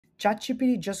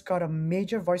ChatGPT just got a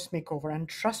major voice makeover, and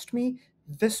trust me,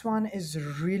 this one is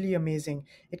really amazing.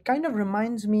 It kind of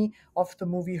reminds me of the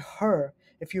movie Her,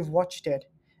 if you've watched it,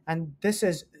 and this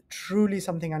is truly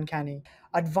something uncanny.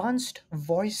 Advanced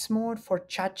voice mode for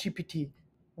ChatGPT.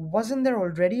 Wasn't there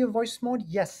already a voice mode?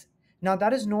 Yes. Now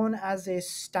that is known as a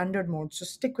standard mode, so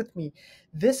stick with me.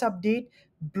 This update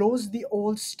blows the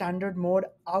old standard mode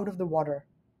out of the water,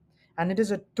 and it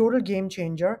is a total game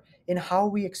changer in how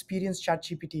we experience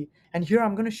ChatGPT. And here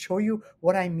I'm going to show you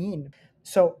what I mean.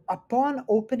 So, upon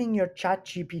opening your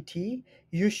ChatGPT,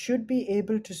 you should be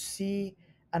able to see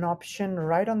an option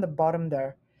right on the bottom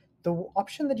there. The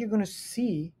option that you're going to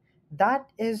see,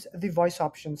 that is the voice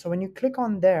option. So when you click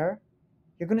on there,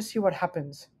 you're going to see what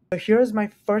happens. So here's my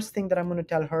first thing that I'm going to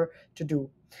tell her to do.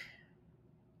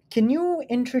 Can you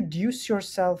introduce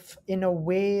yourself in a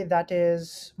way that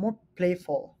is more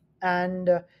playful and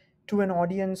to an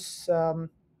audience on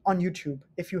YouTube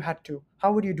if you had to?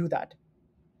 How would you do that?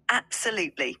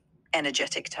 Absolutely.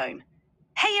 Energetic tone.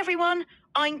 Hey everyone,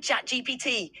 I'm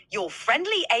ChatGPT, your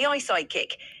friendly AI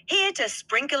sidekick, here to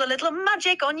sprinkle a little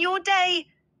magic on your day.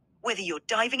 Whether you're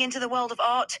diving into the world of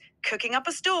art, cooking up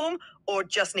a storm, or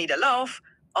just need a laugh,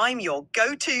 I'm your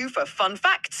go-to for fun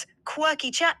facts,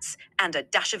 quirky chats, and a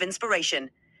dash of inspiration.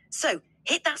 So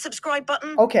hit that subscribe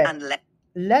button Okay, and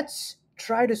let's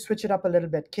try to switch it up a little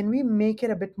bit. Can we make it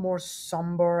a bit more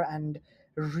somber and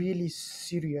really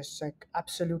serious, like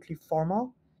absolutely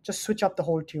formal? Just switch up the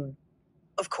whole tune.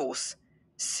 of course,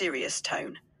 serious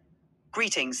tone.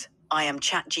 Greetings, I am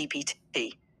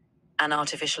ChatGPT, an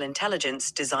artificial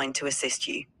intelligence designed to assist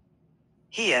you.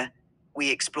 Here,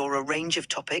 we explore a range of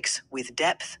topics with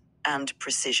depth and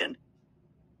precision.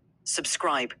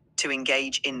 Subscribe to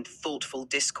engage in thoughtful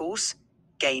discourse,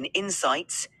 gain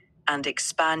insights, and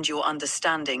expand your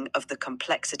understanding of the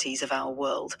complexities of our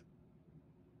world.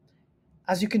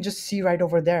 As you can just see right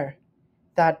over there,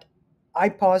 that I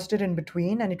paused it in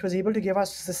between and it was able to give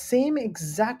us the same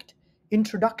exact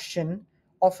introduction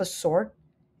of a sort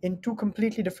in two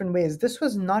completely different ways. This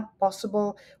was not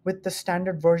possible with the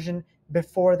standard version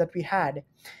before that we had.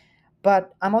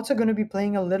 But I'm also going to be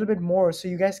playing a little bit more so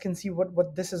you guys can see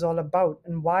what this is all about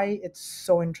and why it's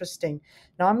so interesting.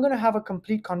 Now I'm going to have a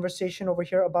complete conversation over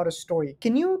here about a story.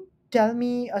 Can you tell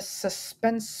me a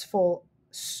suspenseful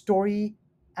story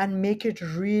and make it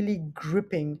really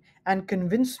gripping and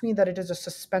convince me that it is a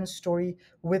suspense story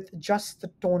with just the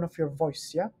tone of your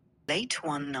voice, yeah? Late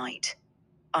one night,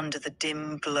 under the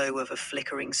dim glow of a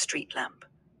flickering street lamp,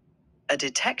 a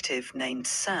detective named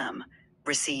Sam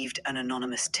received an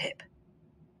anonymous tip.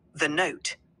 The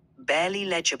note, barely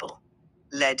legible,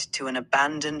 led to an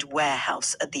abandoned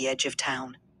warehouse at the edge of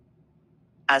town.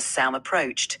 As Sam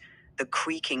approached, the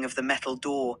creaking of the metal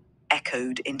door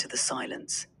echoed into the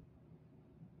silence.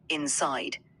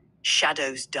 Inside,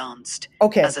 shadows danced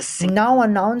Okay, as now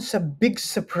announce a big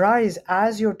surprise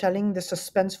as you're telling the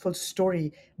suspenseful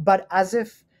story, but as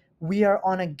if we are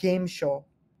on a game show.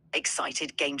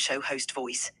 excited game show host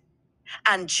voice.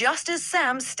 And just as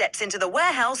Sam steps into the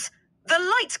warehouse, the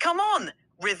lights come on,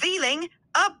 revealing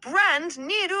a brand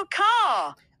new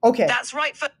car. Okay, That's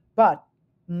right, but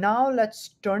now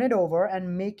let's turn it over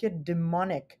and make it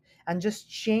demonic and just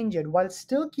change it while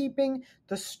still keeping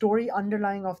the story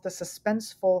underlying of the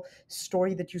suspenseful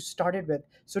story that you started with.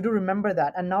 So do remember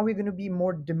that. And now we're going to be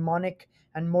more demonic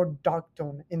and more dark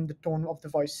tone in the tone of the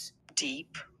voice.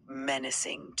 deep,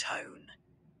 menacing tone.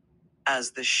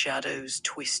 As the shadows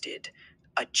twisted,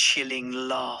 a chilling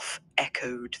laugh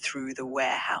echoed through the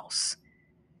warehouse.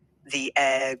 The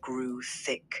air grew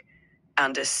thick,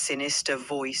 and a sinister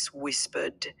voice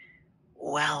whispered,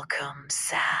 "Welcome,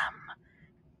 Sam.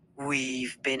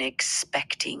 We've been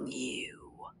expecting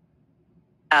you."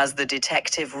 As the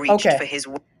detective reached Okay, for his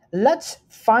let's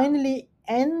finally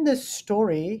end the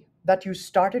story that you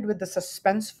started with the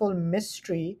suspenseful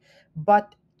mystery,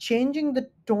 but changing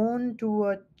the tone to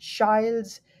a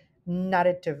child's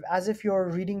narrative, as if you're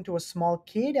reading to a small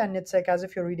kid, and it's like as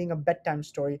if you're reading a bedtime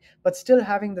story, but still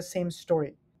having the same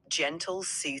story. gentle,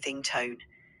 soothing tone.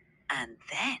 And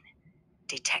then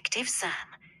Detective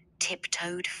Sam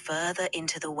tiptoed further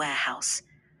into the warehouse,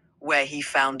 where he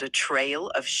found a trail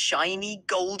of shiny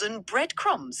golden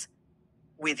breadcrumbs.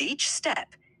 With each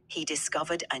step, he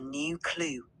discovered a new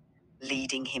clue,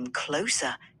 leading him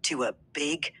closer to a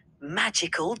big,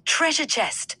 magical treasure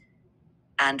chest.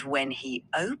 And when he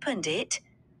opened it,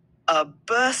 a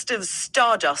burst of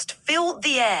stardust filled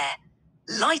the air,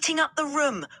 lighting up the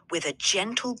room with a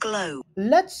gentle glow.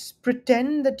 Let's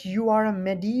pretend that you are a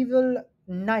medieval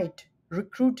knight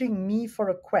recruiting me for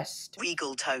a quest.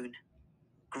 Regal tone.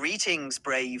 "Greetings,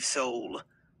 brave soul.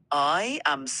 I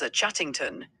am Sir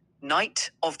Chattington,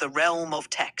 Knight of the realm of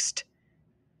text.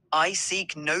 I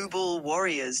seek noble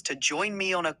warriors to join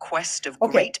me on a quest of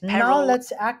Okay, great now peril.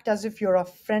 let's act as if you're a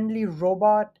friendly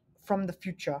robot from the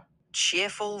future.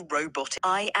 Cheerful robot.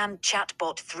 I am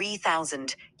Chatbot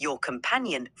 3000, your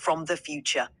companion from the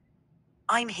future.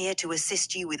 I'm here to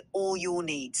assist you with all your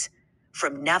needs,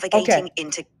 from Okay, navigating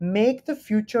into make the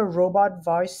future robot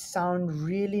voice sound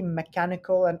really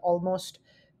mechanical and almost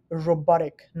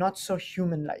robotic, not so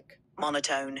human like.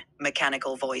 monotone,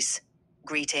 mechanical voice.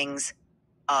 Greetings.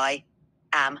 I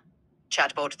am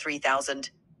Chatbot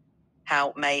 3000.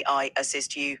 How may I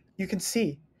assist you? You can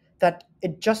see that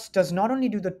it just does not only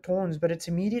do the tones, but it's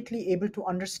immediately able to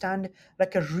understand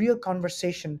like a real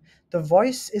conversation. The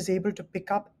voice is able to pick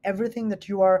up everything that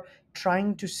you are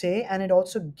trying to say, and it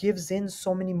also gives in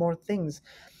so many more things.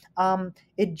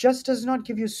 It just does not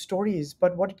give you stories,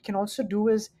 but what it can also do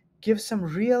is give some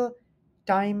real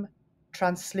time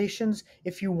translations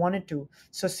if you wanted to.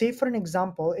 So, say for an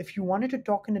example, if you wanted to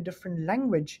talk in a different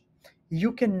language,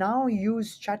 you can now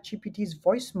use ChatGPT's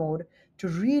voice mode to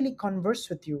really converse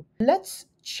with you. Let's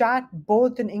chat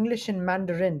both in English and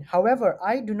Mandarin. However,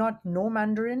 I do not know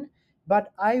Mandarin,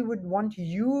 but I would want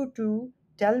you to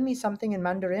tell me something in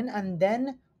Mandarin and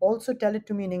then also tell it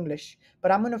to me in English.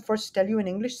 But I'm going to first tell you in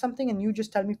English something and you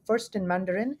just tell me first in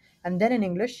Mandarin and then in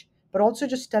English, but also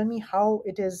just tell me how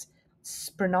it is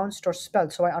pronounced or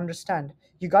spelled so I understand.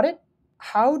 You got it?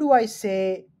 How do I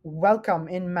say welcome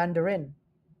in Mandarin?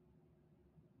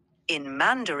 In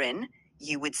Mandarin,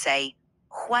 you would say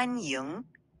欢迎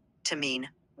to mean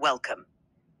welcome.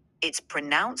 It's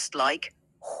pronounced like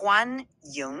欢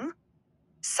迎.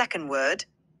 Second word,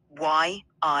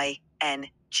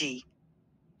 Y-I-N-G.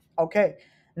 Okay.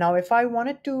 Now, if I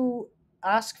wanted to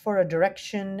ask for a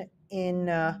direction in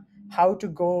how to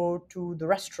go to the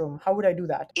restroom, how would I do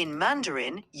that? In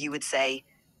Mandarin, you would say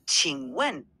请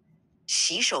问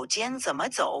洗手间怎么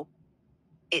走?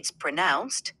 It's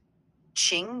pronounced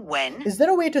请问. Is there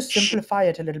a way to simplify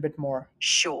it a little bit more?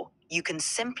 Sure, you can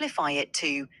simplify it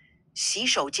to 洗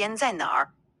手间在哪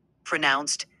儿?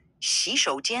 Pronounced 洗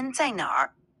手间在哪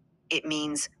儿? It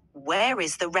means where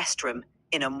is the restroom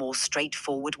in a more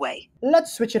straightforward way.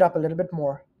 Let's switch it up a little bit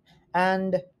more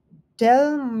and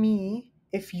tell me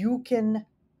if you can,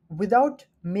 without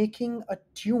making a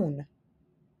tune,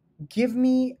 give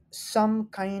me some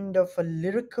kind of a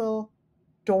lyrical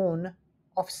tone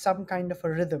of some kind of a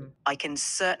rhythm. I can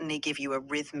certainly give you a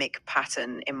rhythmic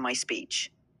pattern in my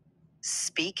speech.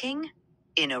 Speaking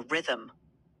in a rhythm,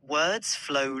 words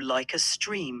flow like a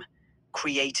stream,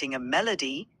 creating a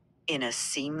melody in a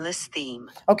seamless theme.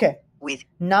 Okay, With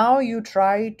now you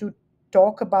try to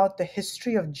talk about the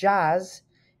history of jazz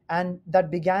and that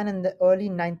began in the early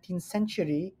 19th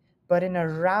century, but in a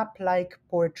rap like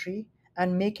poetry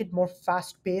and make it more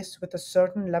fast paced with a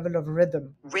certain level of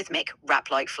rhythm. rhythmic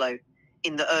rap-like flow.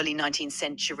 In the early 19th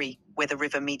century, where the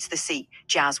river meets the sea,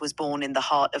 jazz was born in the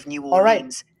heart of New All right,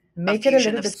 Orleans, a make it a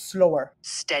fusion little of bit slower.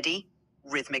 steady,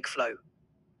 rhythmic flow.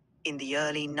 In the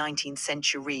early 19th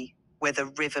century, where the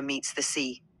river meets the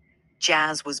sea,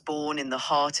 jazz was born in the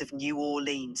heart of New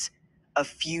Orleans, a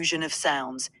fusion of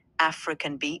sounds,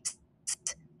 African beats,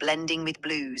 blending with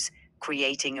blues,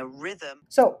 creating a rhythm.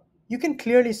 So you can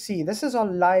clearly see this is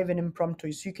all live and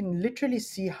impromptu. So you can literally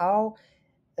see how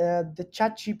the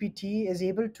chat gpt is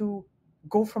able to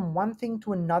go from one thing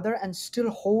to another and still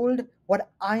hold what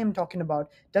I am talking about.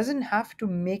 Doesn't have to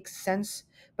make sense,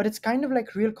 but it's kind of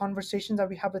like real conversations that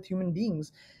we have with human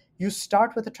beings. You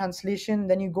start with a translation,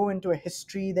 then you go into a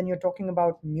history, then you're talking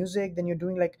about music, then you're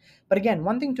doing like, but again,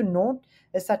 one thing to note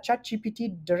is that chat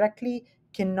gpt directly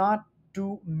cannot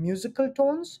do musical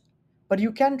tones, but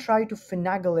you can try to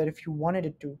finagle it if you wanted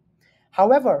it to.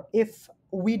 However, if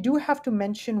we do have to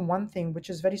mention one thing which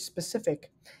is very specific,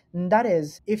 and that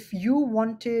is if you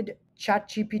wanted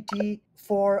ChatGPT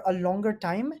for a longer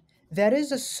time, there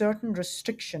is a certain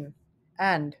restriction.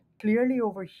 And clearly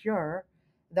over here,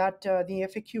 that the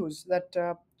FAQs, that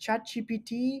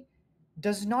ChatGPT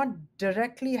does not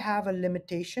directly have a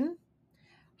limitation.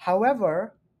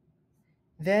 However,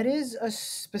 there is a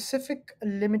specific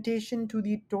limitation to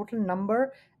the total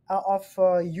number of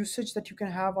usage that you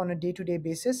can have on a day-to-day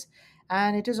basis,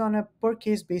 and it is on a per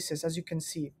case basis, as you can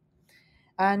see.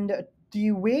 And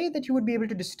the way that you would be able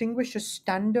to distinguish a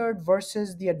standard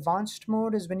versus the advanced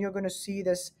mode is when you're going to see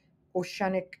this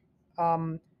oceanic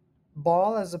um,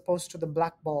 ball as opposed to the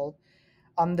black ball.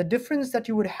 The difference that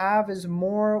you would have is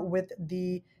more with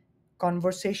the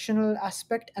conversational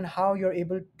aspect and how you're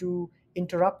able to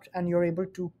interrupt and you're able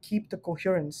to keep the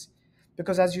coherence.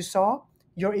 Because as you saw,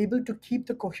 you're able to keep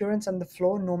the coherence and the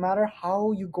flow no matter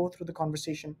how you go through the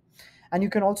conversation. and you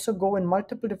can also go in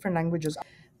multiple different languages.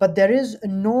 But there is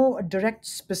no direct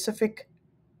specific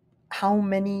how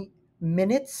many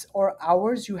minutes or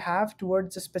hours you have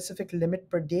towards a specific limit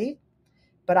per day.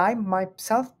 But I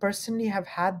myself personally have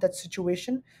had that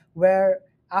situation where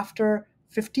after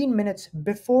 15 minutes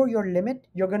before your limit,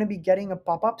 you're going to be getting a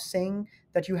pop-up saying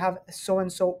that you have so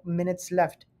and so minutes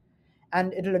left,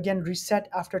 and it'll again reset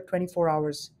after 24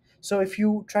 hours. So if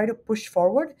you try to push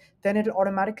forward, then it'll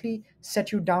automatically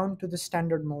set you down to the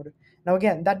standard mode. Now,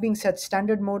 again, that being said,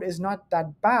 standard mode is not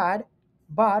that bad,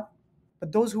 but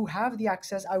those who have the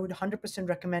access, I would 100%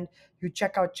 recommend you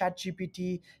check out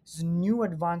ChatGPT's new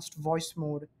advanced voice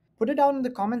mode. Put it down in the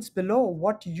comments below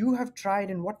what you have tried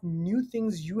and what new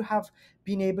things you have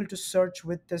been able to search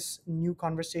with this new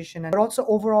conversation. And but also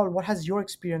overall, what has your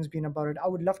experience been about it? I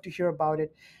would love to hear about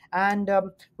it. And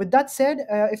with that said,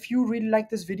 if you really like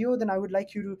this video, then I would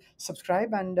like you to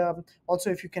subscribe. And also,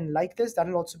 if you can like this,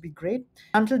 that'll also be great.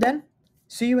 Until then,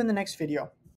 see you in the next video.